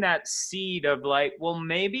putting that seed of like, well,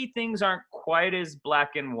 maybe things aren't quite as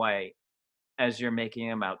black and white as you're making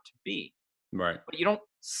them out to be. Right. But you don't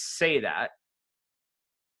say that.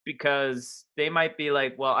 because they might be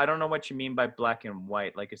like, well, I don't know what you mean by black and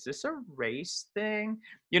white. Like, is this a race thing?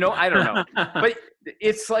 I don't know. But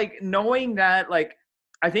it's like knowing that, like,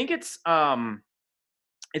 I think it's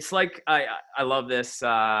like I love this.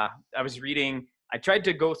 I was reading. I tried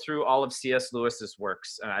to go through all of C.S. Lewis's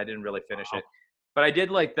works, and I didn't really finish it. But I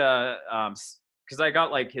did like because I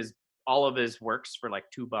got like all of his works for like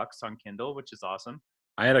 $2 on Kindle, which is awesome.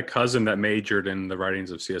 I had a cousin that majored in the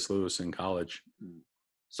writings of C.S. Lewis in college.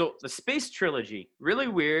 So the Space Trilogy, really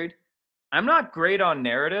weird. I'm not great on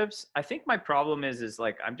narratives. I think my problem is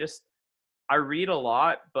like I read a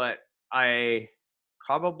lot, but I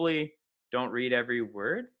probably don't read every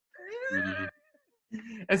word. Mhm.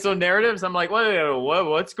 And so narratives, I'm like,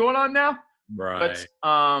 what's going on now? Right. But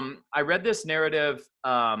I read this narrative.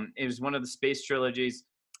 It was one of the Space Trilogies,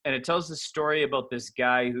 and it tells the story about this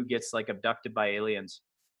guy who gets like abducted by aliens.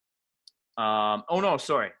 Oh no,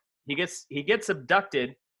 sorry. He gets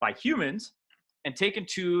abducted by humans and taken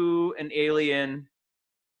to an alien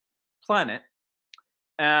planet,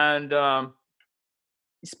 and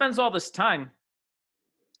he spends all this time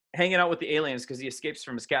hanging out with the aliens because he escapes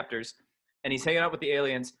from his captors, and he's hanging out with the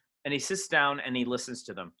aliens, and he sits down and he listens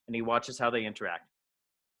to them and he watches how they interact.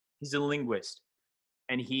 He's a linguist,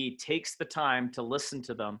 and he takes the time to listen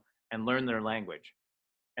to them and learn their language.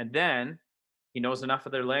 And then he knows enough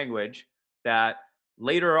of their language that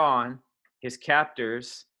later on his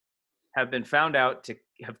captors have been found out to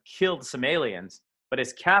have killed some aliens, but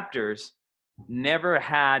his captors never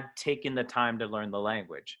had taken the time to learn the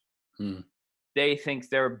language. They think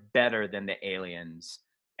they're better than the aliens.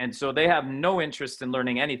 And so they have no interest in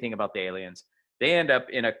learning anything about the aliens. They end up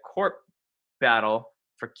in a court battle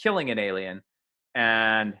for killing an alien.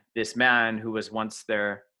 And this man who was once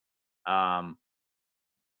their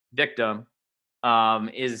victim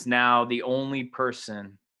is now the only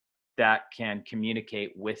person that can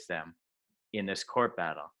communicate with them in this court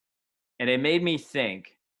battle. And it made me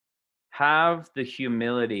think, have the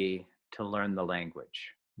humility to learn the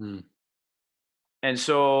language. And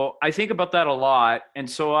so I think about that a lot. And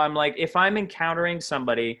so I'm like, if I'm encountering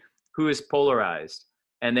somebody who is polarized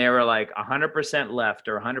and they were like 100% left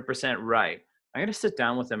or 100% right, I'm going to sit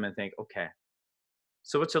down with them and think, okay,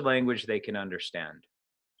 so what's a language they can understand?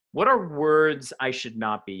 What are words I should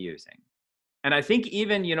not be using? And I think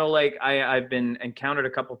even, like I've been encountered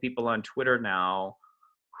a couple people on Twitter now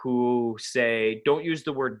who say, don't use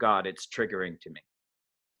the word God, it's triggering to me.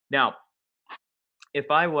 Now, if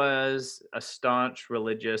I was a staunch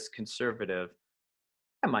religious conservative,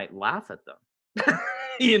 I might laugh at them.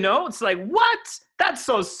 It's like, what? That's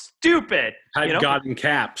so stupid. Type God in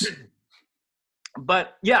caps.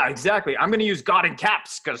 But yeah, exactly. I'm going to use God in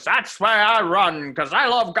caps because that's where I run because I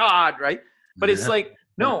love God, right? But it's like,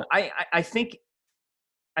 no, I think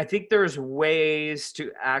there's ways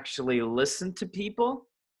to actually listen to people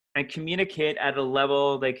and communicate at a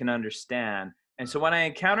level they can understand. And so when I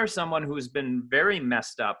encounter someone who's been very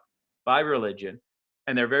messed up by religion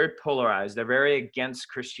and they're very polarized, they're very against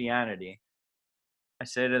Christianity, I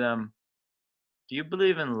say to them, do you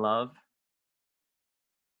believe in love?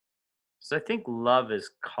 So I think love is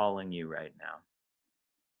calling you right now.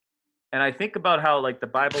 And I think about how like the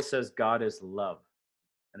Bible says God is love.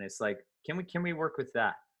 And it's like, can we work with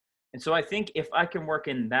that? And so I think if I can work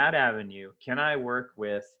in that avenue, can I work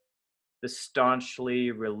with the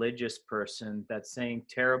staunchly religious person that's saying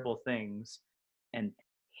terrible things and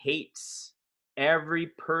hates every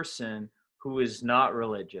person who is not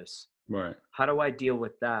religious? Right. How do I deal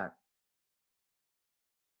with that?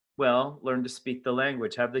 Well, learn to speak the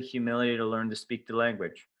language. Have the humility to learn to speak the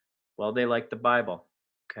language. Well, they like the Bible.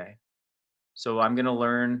 Okay. So I'm going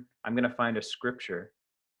to find a scripture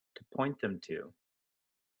to point them to,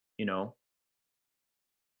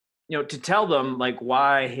 to tell them like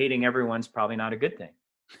why hating everyone's probably not a good thing.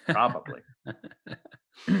 Probably.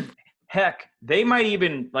 Heck, they might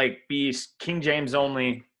even like be King James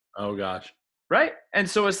only. Oh gosh. Right? And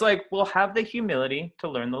so it's like, we'll have the humility to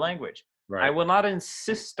learn the language. Right. I will not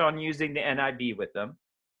insist on using the NIV with them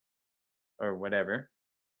or whatever.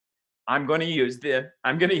 I'm going to use the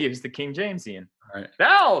King Jamesian. Right.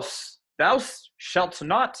 Thou shalt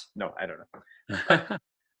not. No, I don't know.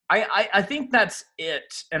 I think that's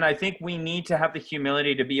it. And I think we need to have the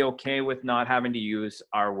humility to be okay with not having to use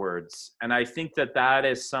our words. And I think that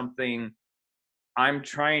is something I'm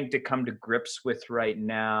trying to come to grips with right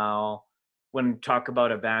now when we talk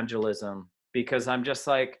about evangelism, because I'm just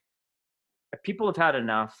like, people have had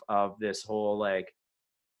enough of this whole, like,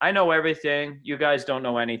 I know everything. You guys don't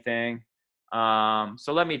know anything. So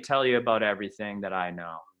let me tell you about everything that I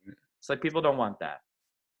know. It's like, people don't want that.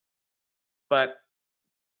 But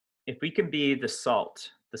if we can be the salt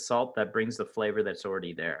the salt that brings the flavor that's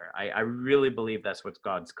already there. I really believe that's what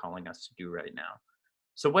God's calling us to do right now.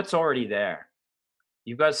 So what's already there?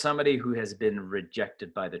 You've got somebody who has been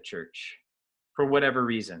rejected by the church for whatever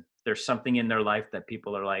reason. There's something in their life that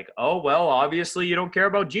people are like, oh, well, obviously you don't care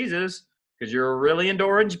about Jesus because you're really into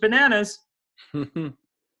orange bananas.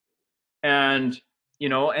 And,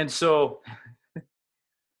 and so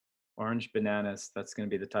orange bananas, that's going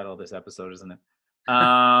to be the title of this episode, isn't it?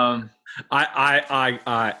 I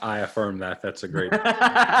affirm that. That's a great.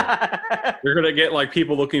 You're gonna get like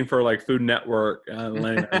people looking for like Food Network.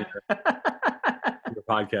 The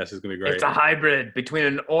podcast is gonna be great. It's a hybrid between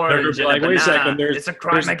an orange and a banana. Wait a second, it's a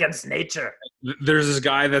crime against nature. There's this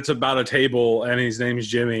guy that's about a table, and his name's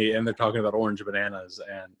Jimmy, and they're talking about orange bananas,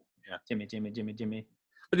 and yeah, Jimmy.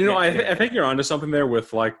 But I think you're onto something there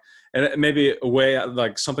with like, and maybe a way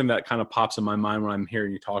like something that kind of pops in my mind when I'm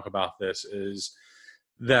hearing you talk about this is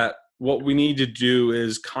that what we need to do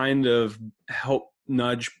is kind of help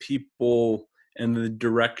nudge people in the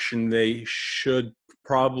direction they should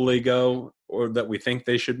probably go, or that we think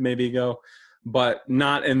they should maybe go, but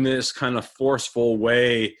not in this kind of forceful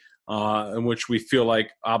way in which we feel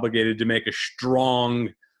like obligated to make a strong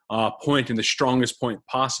point and the strongest point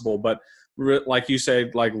possible. But like you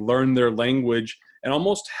say, like learn their language and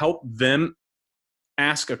almost help them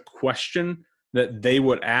ask a question that they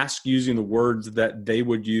would ask using the words that they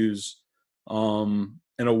would use in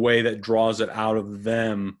a way that draws it out of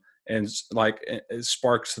them and like it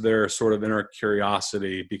sparks their sort of inner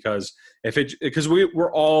curiosity. Because because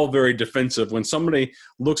we're all very defensive. When somebody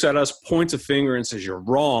looks at us, points a finger and says, you're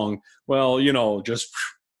wrong. Well, just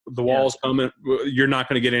the walls come in, you're not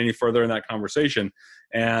going to get any further in that conversation.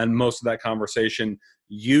 And most of that conversation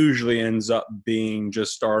usually ends up being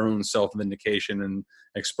just our own self-vindication and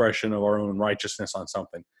expression of our own righteousness on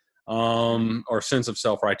something, or sense of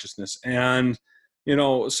self-righteousness. And,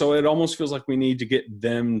 so it almost feels like we need to get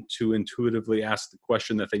them to intuitively ask the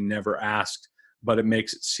question that they never asked, but it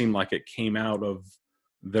makes it seem like it came out of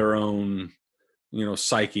their own,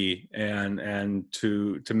 psyche, and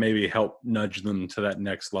to maybe help nudge them to that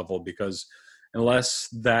next level. Because unless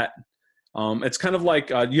that, it's kind of like,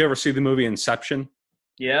 you ever see the movie Inception?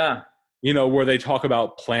 Yeah. Where they talk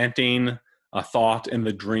about planting a thought in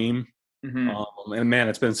the dream. Mm-hmm. And man,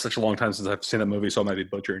 it's been such a long time since I've seen that movie, so I might be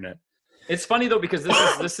butchering it. It's funny though, because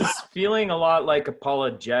this is feeling a lot like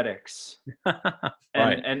apologetics.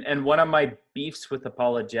 Right. And one of my beefs with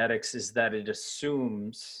apologetics is that it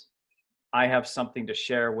assumes I have something to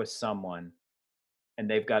share with someone and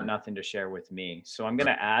they've got nothing to share with me. So I'm going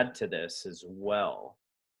to add to this as well,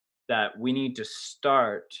 that we need to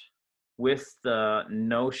start with the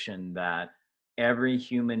notion that every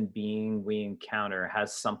human being we encounter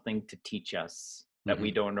has something to teach us that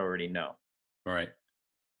we don't already know. Right.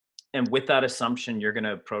 And with that assumption, you're going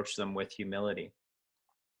to approach them with humility.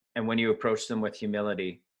 And when you approach them with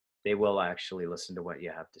humility, they will actually listen to what you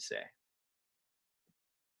have to say.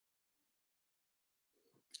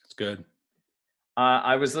 That's good.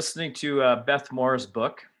 I was listening to Beth Moore's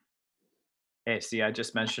book. Hey, see, I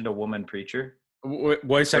just mentioned a woman preacher. Wait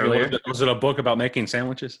a second. Was it a book about making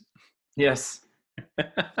sandwiches? Yes.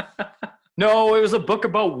 No, it was a book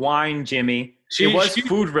about wine, Jimmy. It was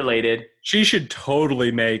food related. She should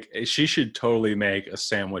totally make a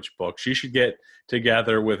sandwich book. She should get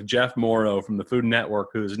together with Jeff Morrow from the Food Network,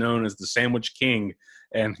 who is known as the Sandwich King,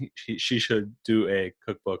 and she should do a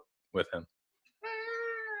cookbook with him.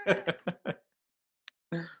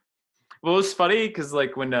 Well, it's funny because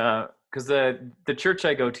like because the church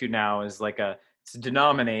I go to now is like it's a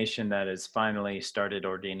denomination that has finally started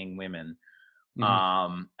ordaining women.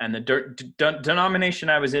 Mm-hmm. And the denomination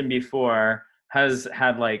I was in before has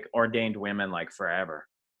had like ordained women like forever,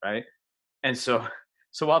 right? And so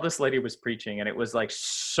while this lady was preaching, and it was like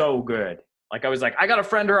so good, like I was like, I gotta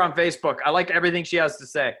friend her on Facebook. I like everything she has to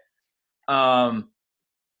say. I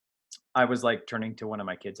was like turning to one of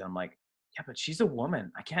my kids, and I'm like, yeah, but she's a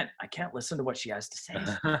woman. I can't listen to what she has to say.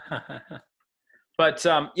 But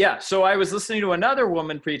so I was listening to another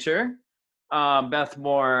woman preacher, Beth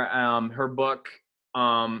Moore. Her book,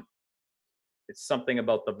 it's something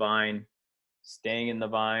about the vine, staying in the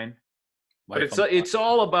vine. But it's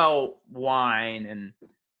all about wine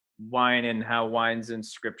and how wine's in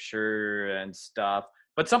scripture and stuff.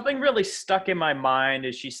 But something really stuck in my mind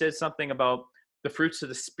is she says something about the fruits of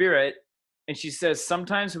the spirit. And she says,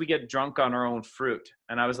 sometimes we get drunk on our own fruit.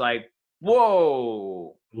 And I was like,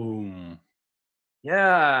 whoa. Boom.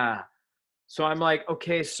 Yeah. So I'm like,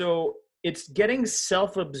 okay, so it's getting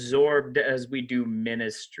self-absorbed as we do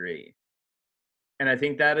ministry. And I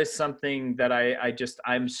think that is something that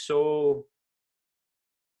I'm so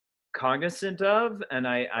cognizant of, and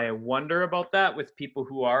I wonder about that with people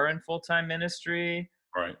who are in full-time ministry.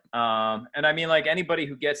 Right. And I mean, like anybody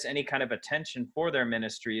who gets any kind of attention for their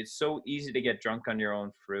ministry, it's so easy to get drunk on your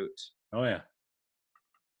own fruit. Oh yeah.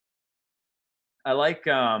 I like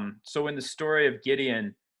so in the story of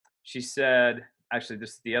Gideon, she said, actually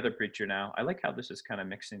this is the other preacher now. I like how this is kind of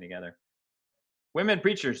mixing together. Women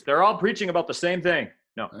preachers, they're all preaching about the same thing.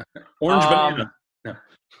 No. Orange banana. No.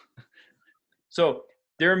 So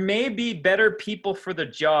there may be better people for the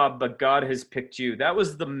job, but God has picked you. That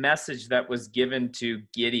was the message that was given to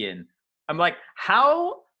Gideon. I'm like,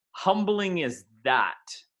 how humbling is that?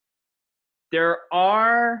 There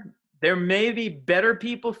may be better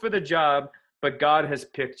people for the job, but God has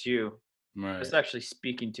picked you. Right. It's actually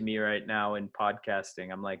speaking to me right now in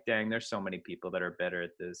podcasting. I'm like, dang, there's so many people that are better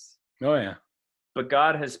at this. Oh yeah. But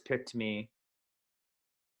God has picked me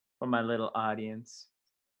for my little audience.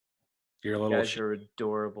 Your You little guys are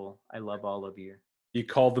adorable. I love all of you. You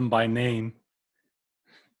called them by name.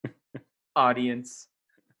 Audience.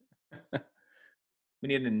 We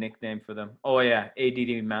need a nickname for them. Oh yeah,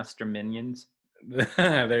 ADD Master Minions.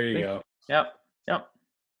 There you go. Yep.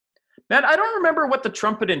 Man, I don't remember what the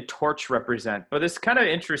trumpet and torch represent, but it's kind of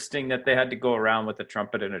interesting that they had to go around with a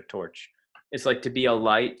trumpet and a torch. It's like to be a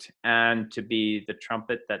light and to be the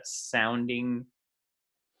trumpet that's sounding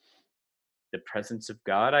the presence of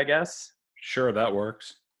God, I guess. Sure, that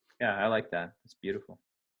works. Yeah, I like that. It's beautiful.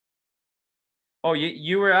 Oh,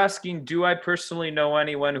 you were asking, do I personally know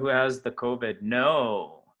anyone who has the COVID?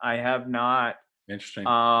 No, I have not. Interesting.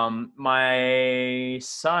 My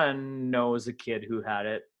son knows a kid who had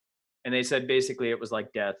it, and they said basically it was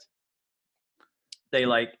like death. They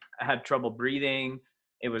like had trouble breathing.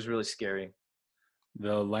 It was really scary.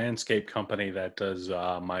 The landscape company that does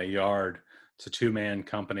my yard, it's a 2-man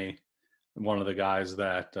company. One of the guys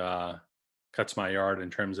that cuts my yard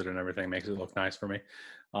and trims it and everything, makes it look nice for me.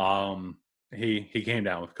 He came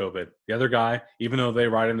down with COVID. The other guy, even though they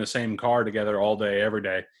ride in the same car together all day, every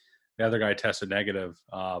day, the other guy tested negative,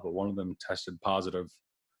 but one of them tested positive.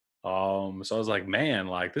 So I was like, man,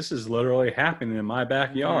 like this is literally happening in my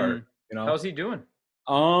backyard. You know, how's he doing?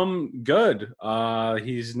 Good.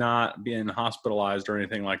 He's not being hospitalized or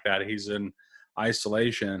anything like that. He's in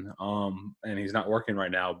isolation, and he's not working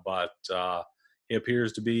right now, but he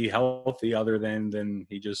appears to be healthy other than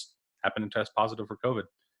he just happened to test positive for COVID.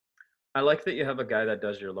 I like that you have a guy that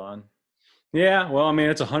does your lawn. Yeah, well, I mean,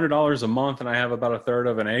 it's $100 a month, and I have about a third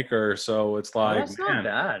of an acre, so it's like, that's not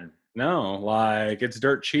bad. No, like it's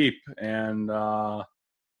dirt cheap, and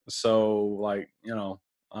so like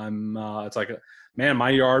I'm. It's like, man, my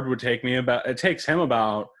yard would take me it takes him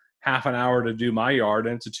about half an hour to do my yard,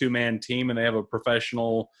 and it's a 2-man team, and they have a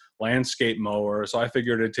professional landscape mower, so I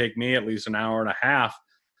figured it'd take me at least an hour and a half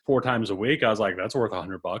 4 times a week. I was like, that's worth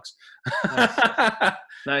 $100.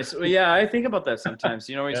 Nice. Well, yeah, I think about that sometimes.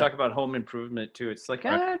 When you talk about home improvement too, it's like,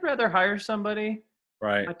 I'd rather hire somebody.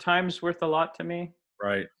 Right. That time's worth a lot to me.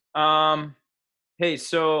 Right. Hey,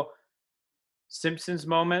 so Simpsons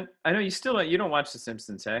moment. I know you don't watch The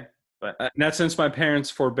Simpsons, hey? But not since my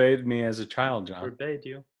parents forbade me as a child, John. Forbade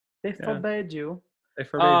you. They forbade you. They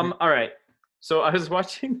forbade me. All right. So I was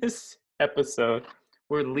watching this episode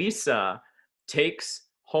where Lisa takes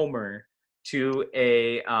Homer to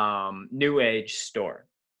a New Age store.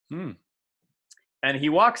 And he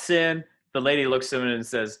walks in, the lady looks at him and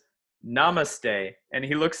says, "Namaste." And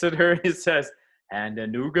he looks at her and he says, "And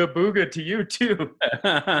an ooga booga to you too."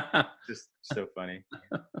 Just so funny.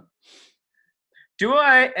 Do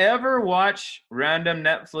I ever watch random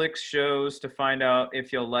Netflix shows to find out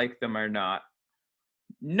if you'll like them or not?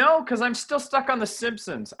 No, because I'm still stuck on The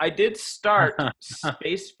Simpsons. I did start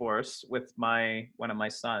Space Force with one of my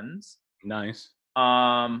sons. Nice.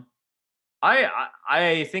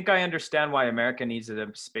 I think I understand why America needs a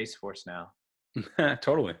Space Force now.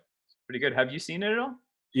 Totally. Pretty good. Have you seen it at all?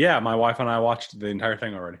 Yeah, my wife and I watched the entire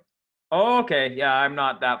thing already. Oh, okay. Yeah, I'm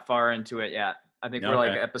not that far into it yet. I think we're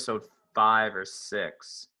like episode 5 or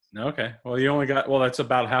 6. Okay. Well, that's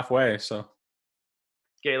about halfway, so.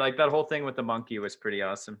 Okay, like that whole thing with the monkey was pretty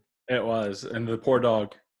awesome. It was, and the poor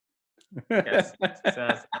dog. Yes,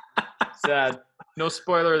 sad. Sad. No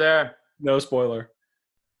spoiler there. No spoiler.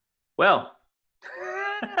 Well,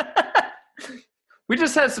 we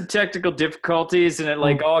just had some technical difficulties, and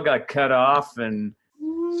it all got cut off, and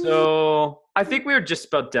so I think we were just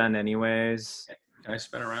about done anyways. Can I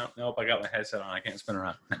spin around? Nope, I got my headset on. I can't spin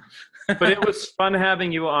around. But it was fun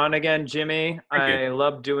having you on again, Jimmy. I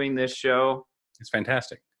love doing this show. It's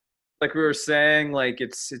fantastic. Like we were saying, like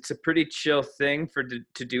it's a pretty chill thing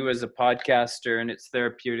to do as a podcaster, and it's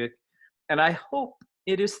therapeutic. And I hope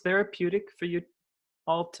it is therapeutic for you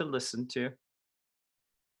all to listen to.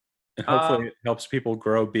 And hopefully it helps people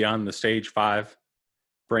grow beyond the stage 5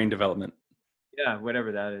 brain development. Yeah,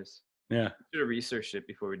 whatever that is. Yeah. Should have researched it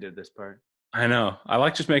before we did this part. I know. I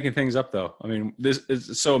like just making things up, though. I mean, this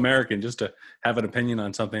is so American just to have an opinion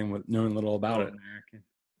on something with knowing little about it. American.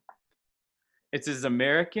 It's as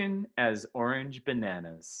American as orange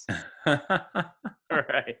bananas. All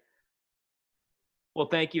right. Well,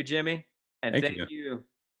 thank you, Jimmy. And Thank thank you. you,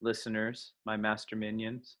 listeners, my master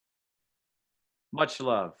minions. Much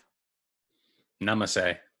love.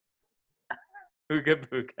 Namaste. Ooga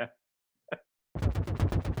booga.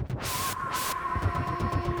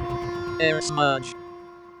 Air Smudge.